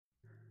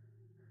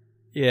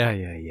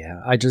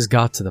Yeah. I just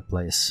got to the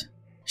place.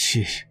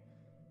 Sheesh.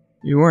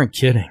 You weren't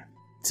kidding.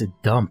 It's a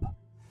dump.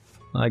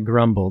 I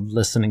grumbled,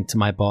 listening to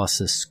my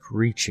boss's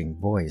screeching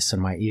voice in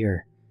my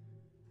ear.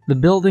 The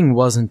building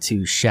wasn't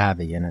too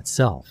shabby in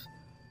itself,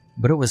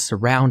 but it was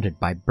surrounded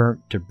by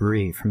burnt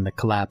debris from the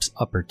collapsed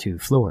upper 2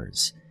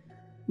 floors,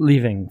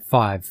 leaving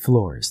 5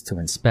 floors to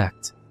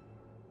inspect.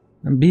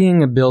 And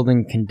being a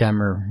building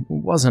condemner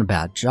wasn't a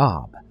bad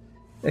job,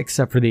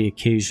 except for the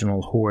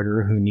occasional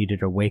hoarder who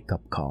needed a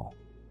wake-up call.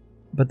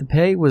 But the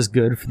pay was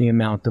good for the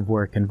amount of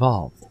work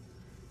involved.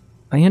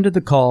 I ended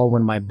the call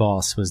when my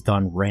boss was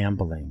done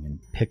rambling and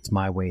picked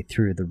my way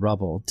through the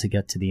rubble to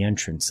get to the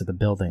entrance of the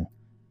building.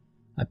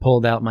 I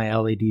pulled out my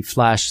LED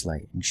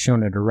flashlight and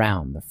shone it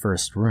around the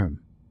first room.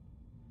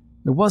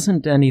 There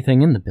wasn't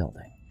anything in the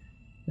building,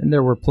 and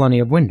there were plenty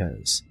of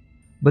windows,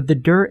 but the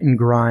dirt and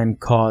grime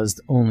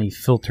caused only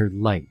filtered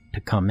light to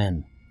come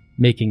in,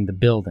 making the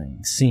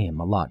building seem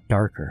a lot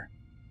darker.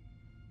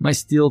 My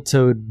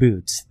steel-toed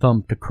boots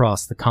thumped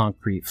across the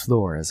concrete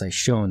floor as I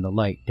shone the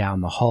light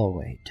down the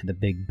hallway to the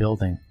big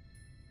building.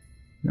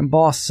 The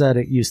boss said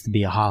it used to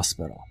be a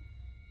hospital.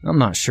 I'm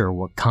not sure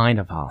what kind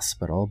of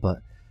hospital, but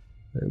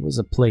it was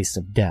a place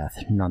of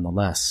death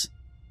nonetheless.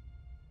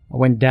 I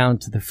went down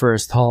to the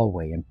first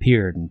hallway and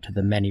peered into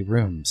the many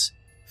rooms,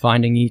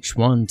 finding each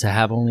one to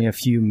have only a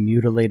few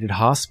mutilated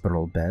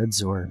hospital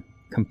beds or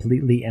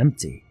completely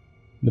empty.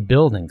 The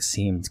building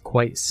seemed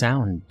quite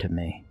sound to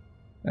me.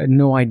 I had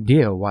no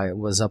idea why it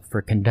was up for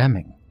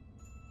condemning.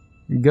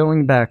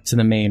 Going back to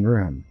the main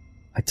room,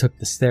 I took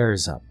the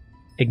stairs up,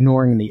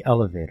 ignoring the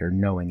elevator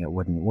knowing it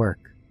wouldn't work.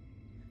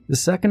 The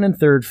second and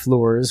third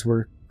floors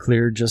were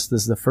clear just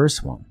as the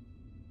first one.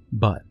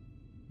 But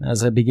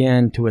as I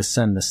began to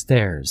ascend the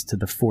stairs to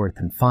the fourth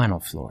and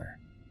final floor,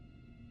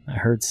 I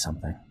heard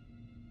something.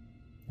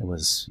 It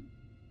was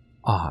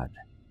odd.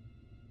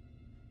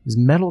 It was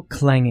metal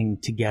clanging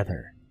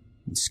together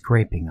and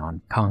scraping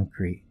on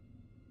concrete.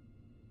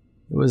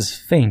 It was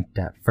faint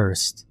at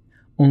first,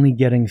 only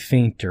getting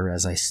fainter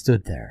as I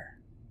stood there,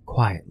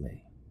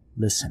 quietly,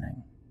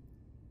 listening.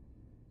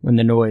 When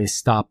the noise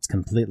stopped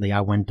completely,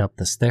 I went up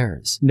the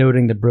stairs,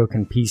 noting the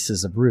broken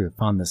pieces of roof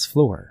on this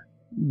floor,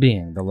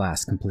 being the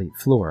last complete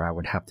floor I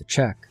would have to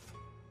check.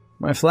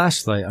 My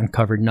flashlight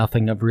uncovered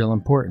nothing of real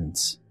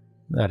importance.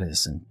 That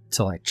is,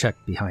 until I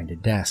checked behind a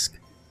desk.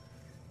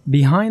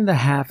 Behind the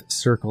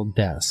half-circled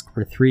desk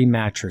were 3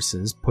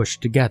 mattresses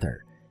pushed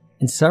together,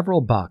 and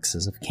several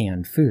boxes of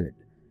canned food.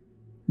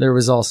 There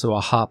was also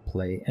a hot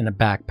plate and a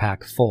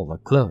backpack full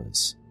of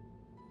clothes.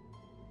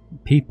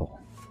 People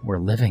were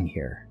living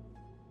here.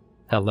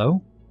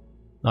 Hello?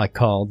 I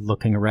called,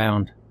 looking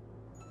around.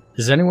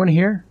 Is anyone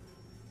here?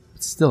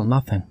 But still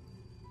nothing.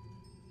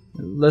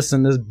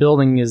 Listen, this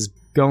building is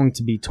going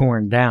to be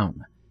torn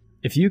down.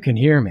 If you can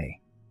hear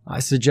me, I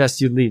suggest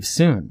you leave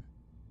soon.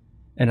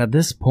 And at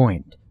this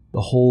point,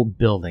 the whole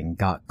building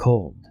got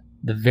cold,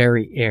 the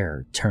very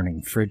air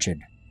turning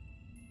frigid.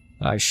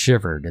 I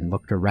shivered and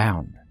looked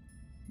around.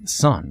 The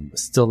sun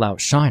was still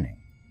out shining,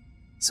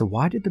 so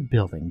why did the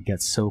building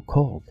get so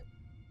cold?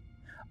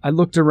 I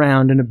looked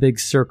around in a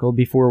big circle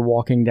before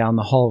walking down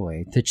the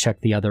hallway to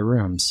check the other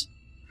rooms.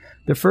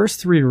 The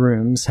first 3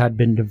 rooms had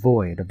been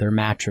devoid of their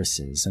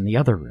mattresses, and the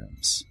other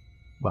rooms,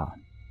 well,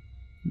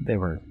 they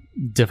were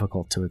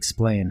difficult to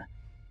explain.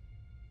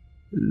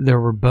 There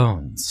were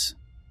bones.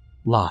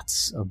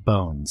 Lots of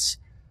bones.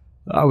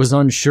 I was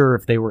unsure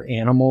if they were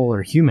animal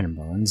or human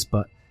bones,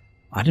 but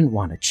I didn't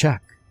want to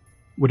check.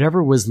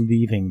 Whatever was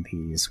leaving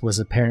these was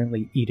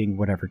apparently eating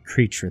whatever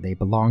creature they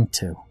belonged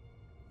to.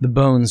 The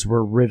bones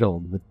were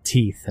riddled with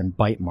teeth and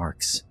bite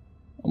marks,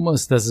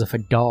 almost as if a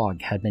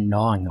dog had been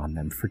gnawing on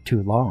them for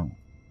too long.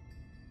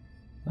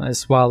 I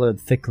swallowed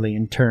thickly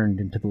and turned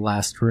into the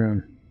last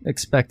room,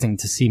 expecting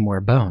to see more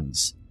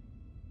bones.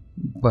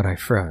 But I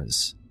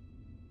froze.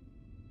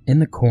 In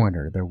the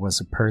corner there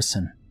was a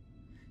person,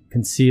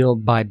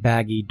 concealed by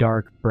baggy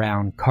dark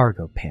brown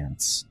cargo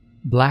pants,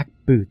 black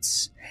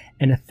boots,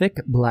 and a thick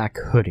black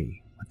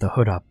hoodie with the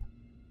hood up.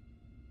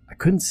 I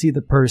couldn't see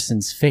the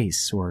person's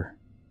face or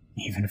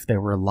even if they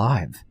were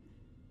alive.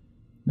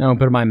 I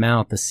opened my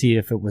mouth to see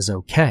if it was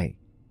okay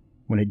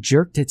when it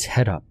jerked its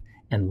head up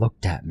and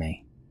looked at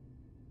me.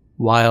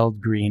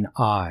 Wild green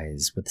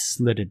eyes with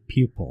slitted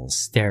pupils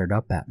stared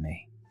up at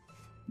me.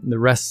 The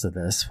rest of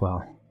this,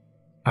 well,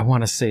 I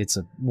want to say it's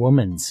a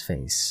woman's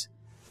face.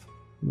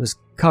 It was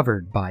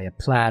covered by a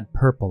plaid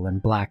purple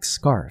and black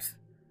scarf.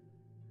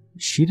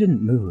 She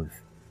didn't move,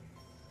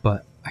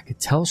 but I could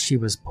tell she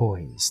was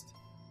poised,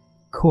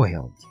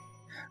 coiled,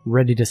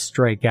 ready to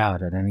strike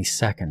out at any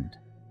second,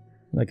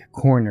 like a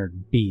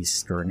cornered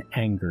beast or an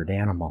angered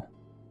animal.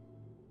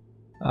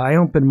 I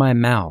opened my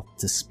mouth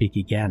to speak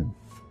again,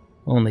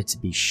 only to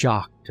be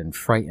shocked and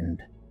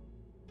frightened.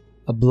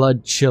 A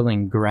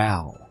blood-chilling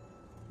growl,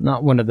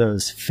 not one of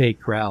those fake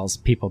growls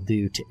people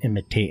do to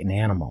imitate an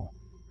animal,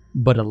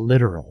 but a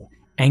literal,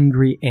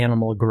 angry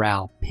animal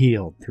growl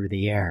pealed through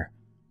the air,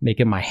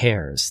 making my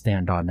hairs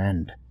stand on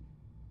end.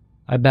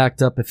 I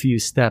backed up a few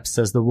steps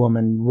as the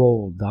woman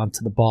rolled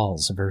onto the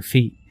balls of her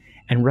feet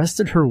and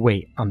rested her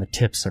weight on the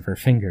tips of her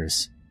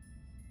fingers.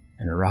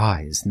 And her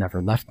eyes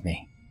never left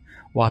me,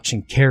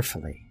 watching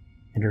carefully,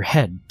 and her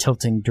head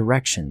tilting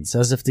directions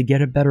as if to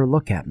get a better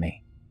look at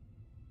me.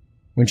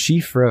 When she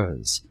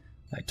froze,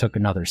 I took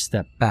another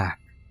step back,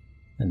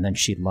 and then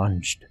she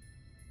lunged.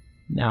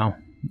 Now,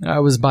 I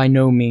was by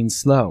no means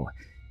slow,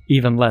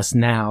 even less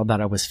now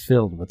that I was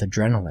filled with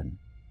adrenaline.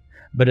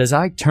 But as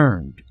I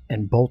turned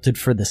and bolted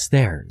for the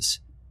stairs,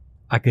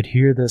 I could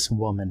hear this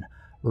woman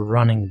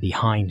running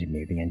behind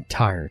me the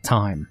entire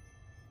time.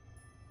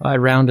 I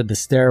rounded the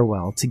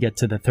stairwell to get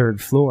to the 3rd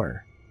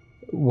floor,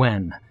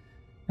 when,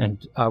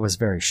 and I was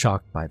very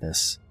shocked by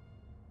this,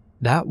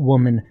 that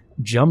woman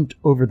jumped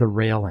over the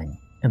railing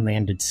and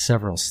landed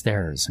several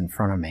stairs in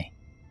front of me.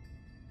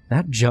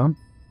 That jump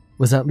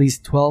was at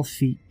least 12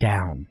 feet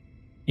down,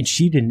 and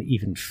she didn't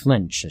even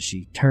flinch as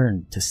she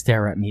turned to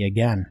stare at me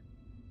again.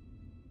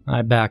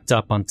 I backed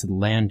up onto the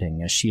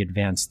landing as she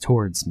advanced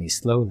towards me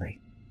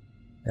slowly,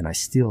 and I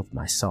steeled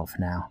myself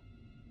now.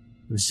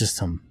 It was just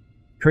some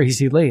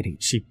crazy lady.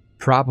 She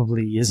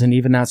probably isn't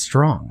even that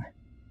strong.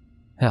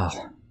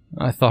 Hell,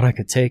 I thought I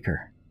could take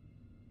her.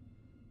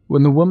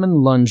 When the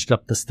woman lunged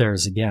up the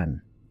stairs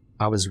again,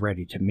 I was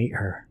ready to meet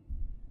her.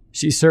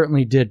 She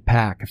certainly did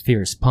pack a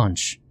fierce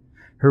punch.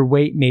 Her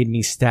weight made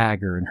me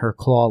stagger, and her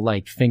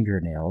claw-like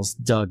fingernails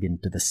dug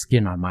into the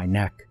skin on my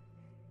neck.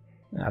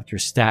 After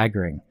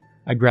staggering,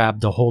 I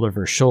grabbed a hold of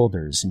her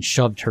shoulders and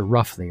shoved her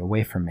roughly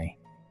away from me.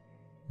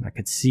 I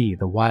could see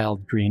the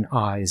wild green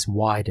eyes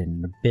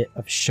widen in a bit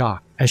of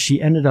shock as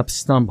she ended up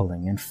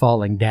stumbling and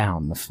falling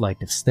down the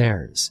flight of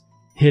stairs,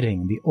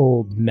 hitting the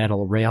old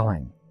metal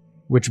railing,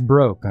 which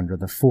broke under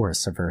the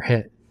force of her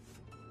hit.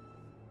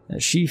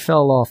 As she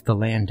fell off the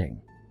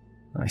landing,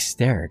 I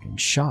stared in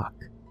shock.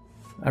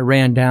 I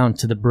ran down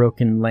to the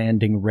broken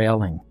landing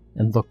railing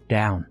and looked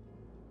down.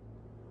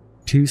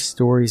 2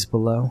 stories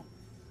below,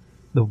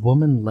 the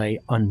woman lay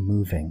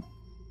unmoving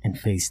and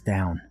face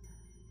down.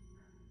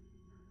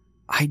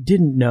 I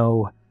didn't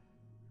know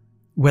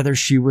whether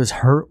she was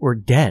hurt or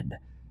dead,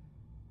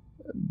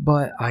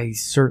 but I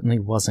certainly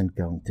wasn't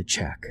going to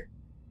check.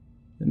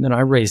 And then I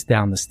raced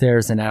down the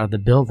stairs and out of the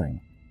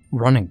building,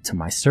 running to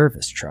my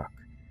service truck.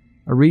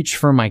 I reached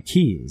for my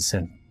keys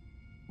and,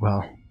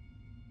 well,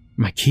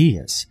 my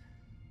keys.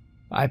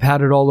 I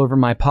patted all over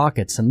my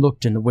pockets and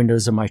looked in the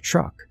windows of my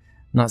truck,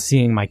 not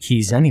seeing my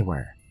keys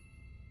anywhere.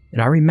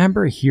 And I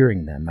remember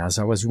hearing them as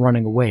I was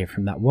running away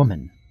from that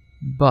woman,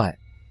 but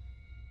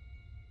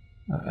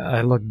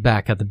I looked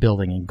back at the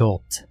building and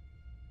gulped.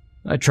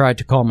 I tried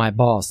to call my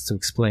boss to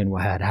explain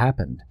what had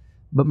happened,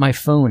 but my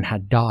phone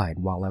had died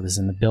while I was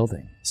in the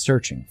building,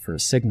 searching for a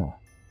signal.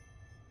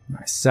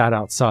 I sat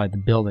outside the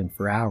building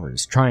for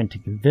hours, trying to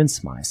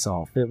convince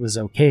myself it was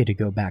okay to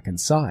go back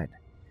inside.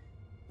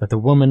 But the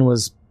woman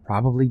was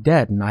probably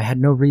dead, and I had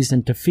no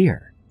reason to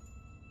fear.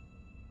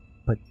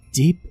 But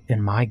deep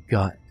in my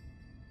gut,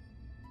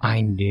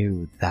 I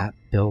knew that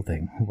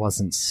building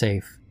wasn't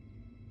safe.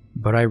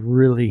 But I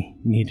really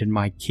needed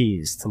my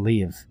keys to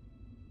leave.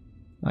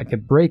 I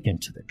could break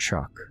into the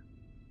truck,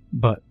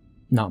 but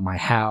not my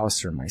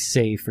house or my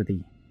safe or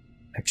the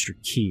extra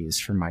keys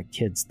for my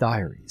kids'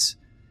 diaries.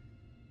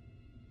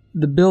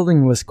 The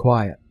building was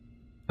quiet,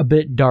 a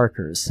bit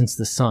darker since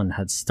the sun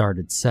had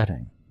started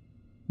setting,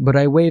 but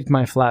I waved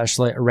my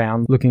flashlight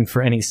around looking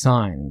for any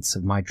signs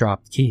of my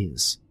dropped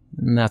keys,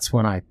 and that's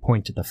when I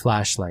pointed the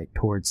flashlight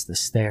towards the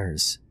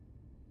stairs,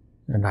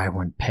 and I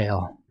went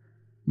pale.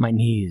 My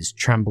knees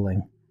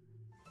trembling.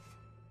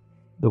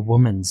 The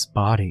woman's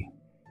body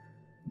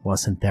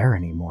wasn't there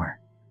anymore.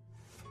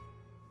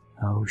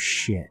 Oh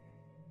shit,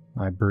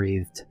 I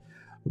breathed,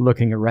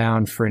 looking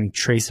around for any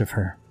trace of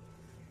her.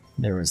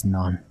 There was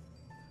none.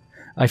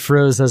 I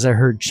froze as I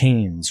heard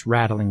chains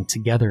rattling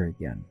together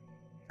again,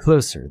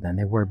 closer than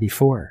they were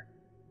before,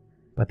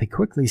 but they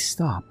quickly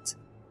stopped.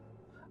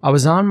 I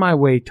was on my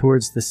way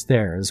towards the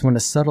stairs when a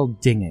subtle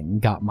dinging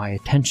got my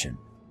attention.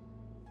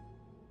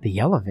 The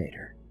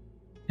elevator.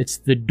 It's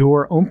the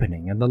door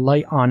opening and the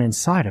light on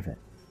inside of it.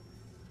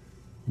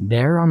 And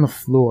there on the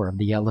floor of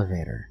the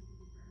elevator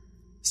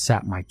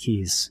sat my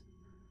keys.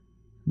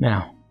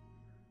 Now,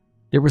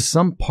 there was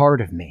some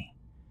part of me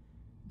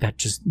that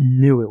just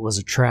knew it was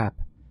a trap,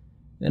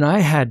 and I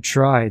had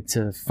tried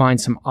to find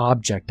some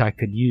object I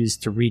could use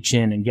to reach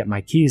in and get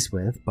my keys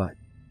with, but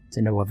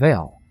to no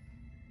avail.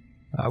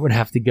 I would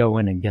have to go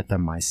in and get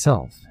them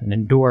myself and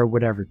endure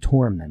whatever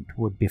torment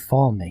would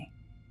befall me.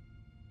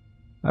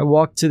 I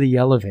walked to the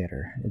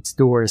elevator, its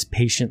doors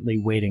patiently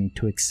waiting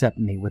to accept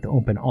me with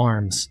open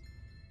arms.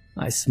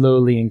 I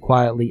slowly and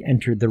quietly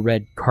entered the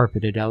red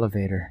carpeted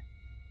elevator.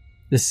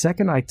 The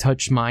second I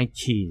touched my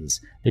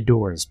keys, the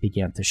doors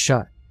began to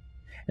shut,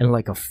 and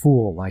like a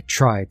fool I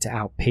tried to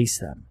outpace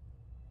them,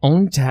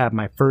 only to have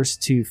my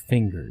first 2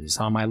 fingers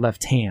on my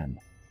left hand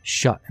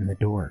shut in the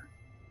door.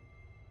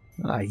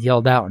 I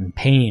yelled out in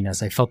pain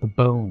as I felt the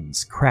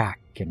bones crack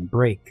and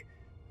break,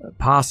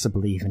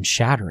 possibly even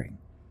shattering,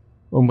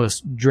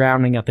 almost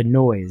drowning out the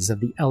noise of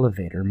the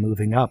elevator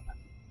moving up.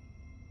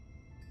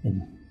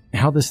 And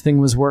how this thing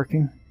was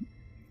working,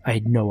 I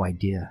had no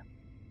idea.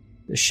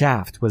 The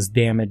shaft was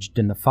damaged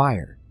in the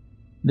fire.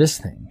 This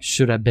thing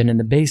should have been in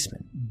the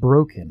basement,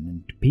 broken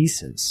into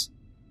pieces.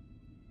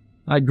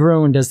 I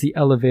groaned as the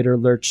elevator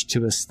lurched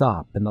to a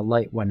stop and the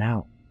light went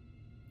out,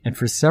 and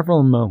for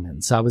several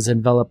moments I was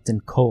enveloped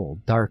in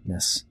cold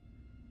darkness.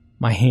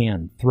 My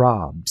hand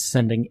throbbed,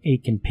 sending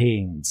aching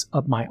pains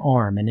up my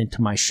arm and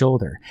into my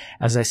shoulder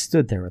as I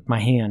stood there with my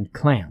hand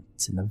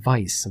clamped in the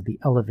vise of the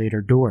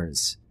elevator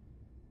doors.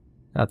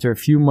 After a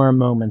few more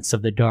moments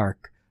of the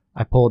dark,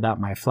 I pulled out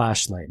my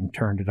flashlight and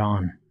turned it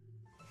on.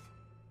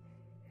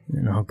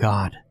 And oh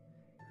God,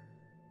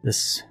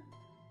 this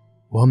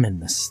woman,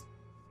 this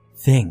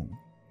thing,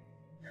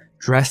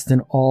 dressed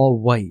in all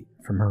white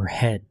from her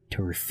head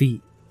to her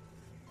feet.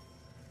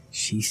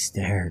 She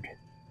stared.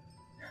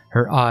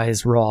 Her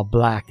eyes were all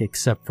black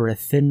except for a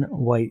thin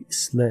white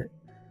slit,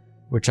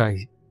 which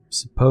I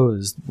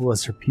supposed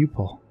was her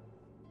pupil.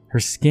 Her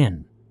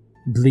skin,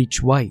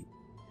 bleach white.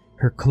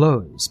 Her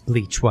clothes,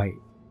 bleach white.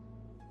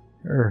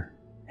 Her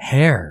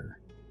hair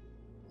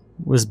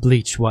was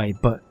bleach white,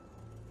 but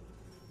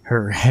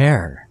her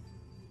hair...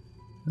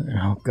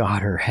 Oh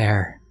God, her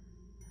hair.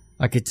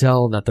 I could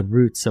tell that the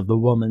roots of the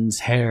woman's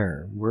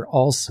hair were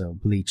also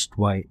bleached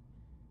white.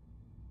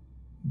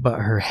 But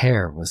her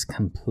hair was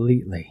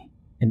completely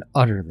and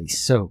utterly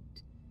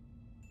soaked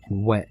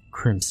in wet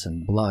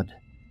crimson blood.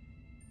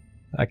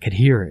 I could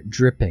hear it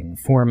dripping,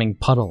 forming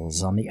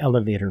puddles on the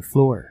elevator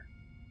floor.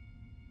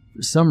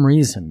 For some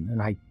reason,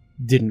 and I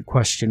didn't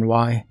question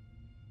why,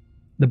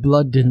 the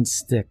blood didn't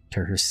stick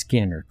to her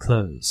skin or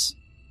clothes,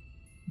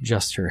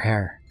 just her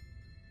hair.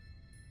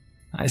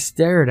 I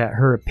stared at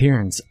her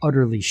appearance,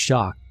 utterly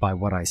shocked by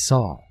what I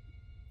saw.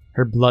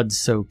 Her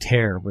blood-soaked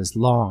hair was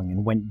long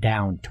and went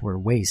down to her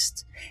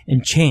waist,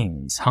 and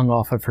chains hung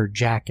off of her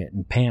jacket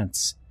and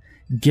pants,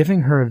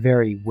 giving her a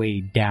very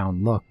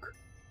weighed-down look.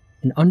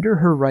 And under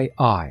her right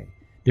eye,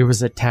 there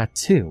was a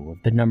tattoo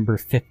of the number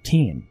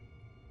 15.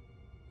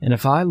 And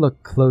if I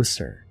looked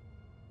closer,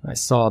 I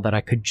saw that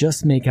I could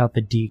just make out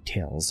the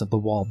details of the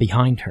wall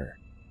behind her.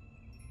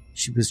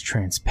 She was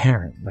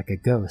transparent like a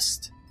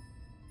ghost.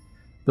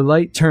 The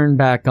light turned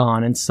back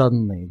on, and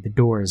suddenly the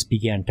doors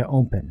began to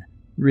open,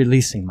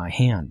 releasing my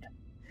hand.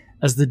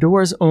 As the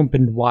doors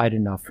opened wide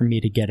enough for me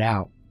to get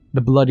out,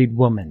 the bloodied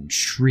woman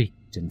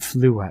shrieked and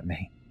flew at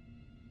me.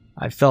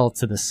 I fell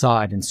to the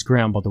side and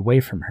scrambled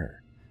away from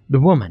her. The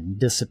woman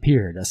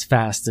disappeared as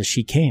fast as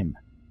she came.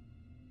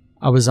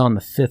 I was on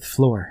the 5th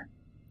floor,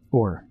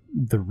 or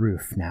the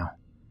roof now.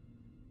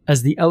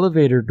 As the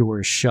elevator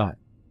doors shut,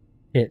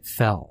 it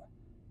fell,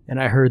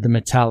 and I heard the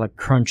metallic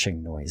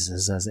crunching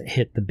noises as it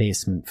hit the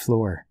basement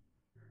floor.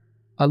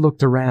 I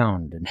looked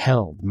around and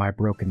held my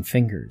broken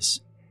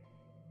fingers.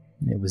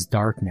 It was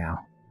dark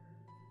now.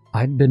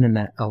 I'd been in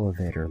that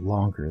elevator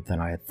longer than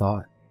I had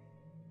thought.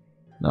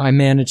 I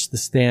managed to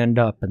stand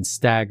up and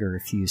stagger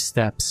a few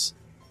steps,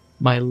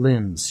 my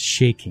limbs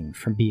shaking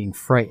from being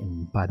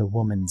frightened by the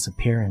woman's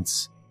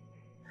appearance.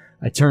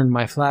 I turned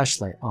my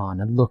flashlight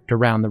on and looked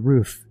around the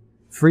roof,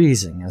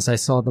 freezing as I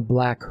saw the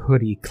black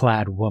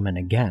hoodie-clad woman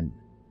again.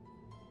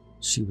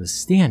 She was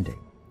standing,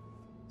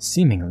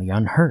 seemingly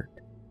unhurt.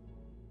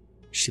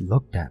 She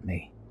looked at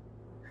me,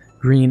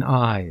 green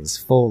eyes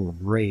full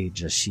of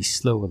rage as she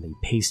slowly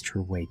paced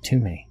her way to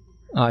me.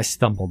 I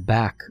stumbled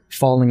back,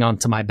 falling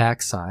onto my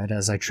backside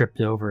as I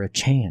tripped over a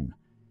chain.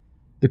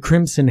 The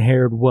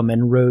crimson-haired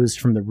woman rose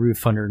from the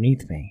roof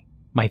underneath me,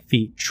 my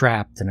feet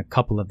trapped in a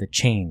couple of the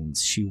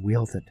chains she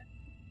wielded.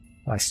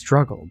 I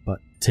struggled, but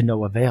to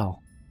no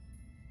avail.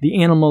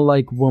 The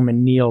animal-like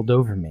woman kneeled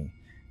over me,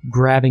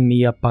 grabbing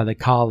me up by the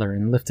collar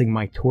and lifting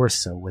my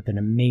torso with an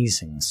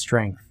amazing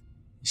strength.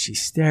 She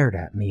stared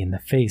at me in the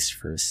face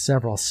for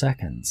several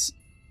seconds,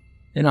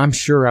 and I'm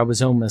sure I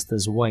was almost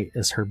as white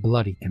as her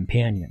bloody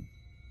companion,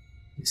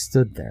 who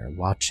stood there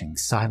watching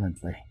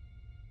silently.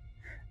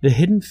 The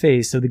hidden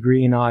face of the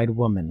green-eyed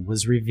woman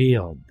was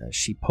revealed as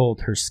she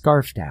pulled her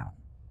scarf down.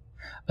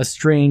 A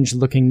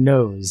strange-looking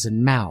nose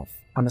and mouth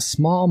on a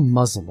small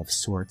muzzle of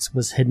sorts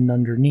was hidden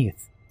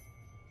underneath.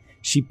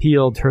 She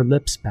peeled her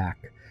lips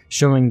back,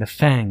 showing the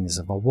fangs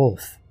of a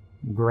wolf,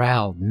 and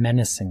growled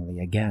menacingly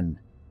again.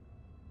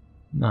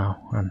 No,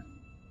 I'm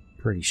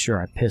pretty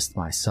sure I pissed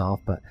myself,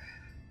 but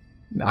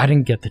I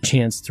didn't get the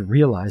chance to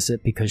realize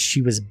it because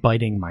she was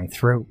biting my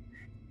throat,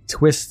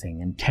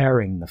 twisting and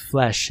tearing the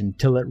flesh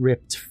until it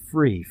ripped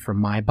free from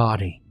my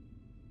body.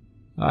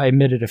 I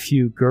emitted a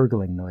few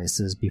gurgling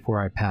noises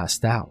before I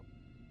passed out,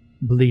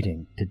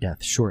 bleeding to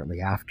death shortly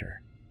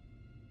after.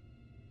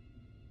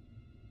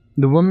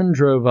 The woman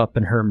drove up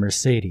in her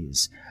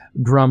Mercedes,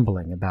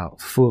 grumbling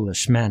about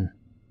foolish men.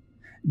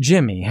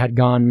 Jimmy had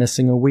gone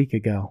missing a week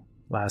ago,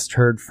 last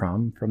heard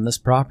from this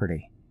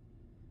property.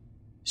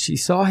 She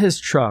saw his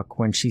truck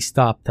when she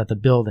stopped at the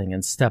building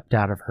and stepped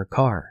out of her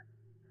car.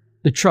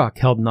 The truck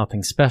held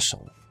nothing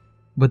special,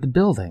 but the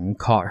building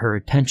caught her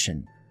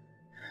attention.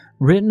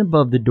 Written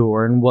above the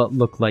door in what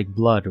looked like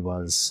blood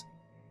was,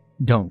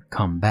 "Don't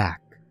come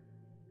back."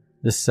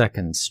 The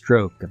second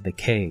stroke of the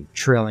K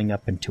trailing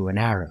up into an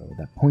arrow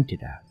that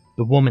pointed at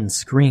The woman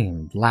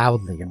screamed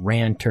loudly and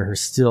ran to her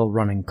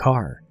still-running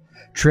car,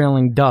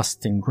 trailing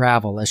dust and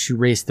gravel as she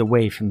raced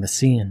away from the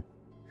scene.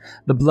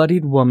 The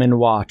bloodied woman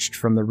watched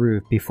from the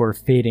roof before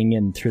fading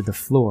in through the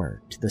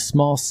floor to the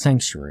small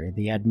sanctuary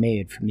they had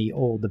made from the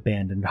old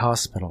abandoned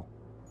hospital.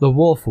 The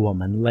wolf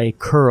woman lay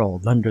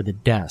curled under the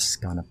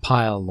desk on a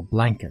pile of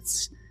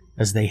blankets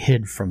as they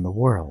hid from the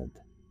world.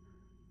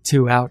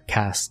 Two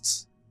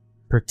outcasts,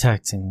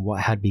 protecting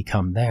what had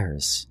become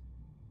theirs.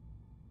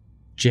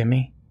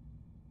 Jimmy?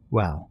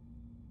 Well,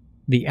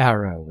 the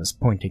arrow was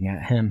pointing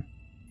at him.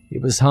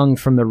 It was hung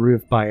from the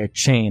roof by a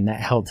chain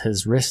that held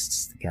his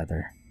wrists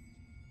together.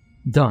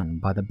 Done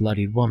by the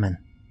bloodied woman,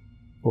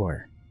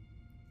 or,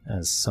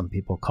 as some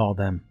people call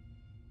them,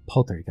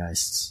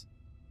 poltergeists,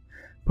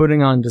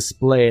 putting on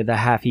display the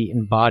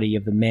half-eaten body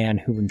of the man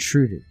who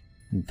intruded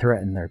and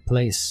threatened their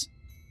place.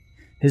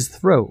 His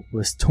throat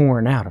was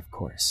torn out, of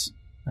course.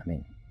 I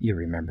mean, you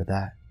remember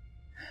that.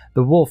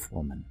 The wolf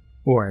woman,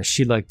 or as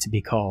she liked to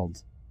be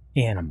called,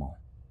 Animal,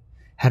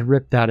 had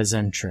ripped out his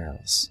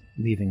entrails,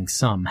 leaving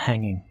some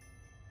hanging.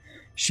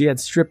 She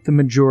had stripped the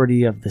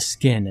majority of the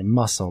skin and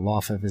muscle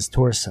off of his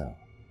torso,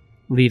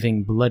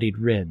 leaving bloodied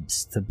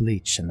ribs to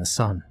bleach in the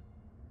sun.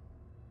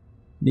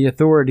 The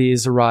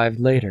authorities arrived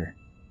later,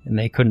 and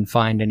they couldn't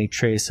find any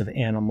trace of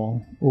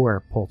Animal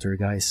or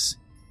poltergeist.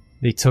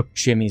 They took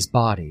Jimmy's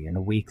body, and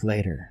a week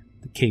later,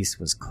 the case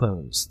was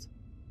closed,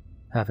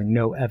 having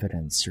no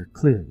evidence or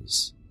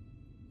clues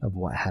of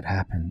what had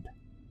happened.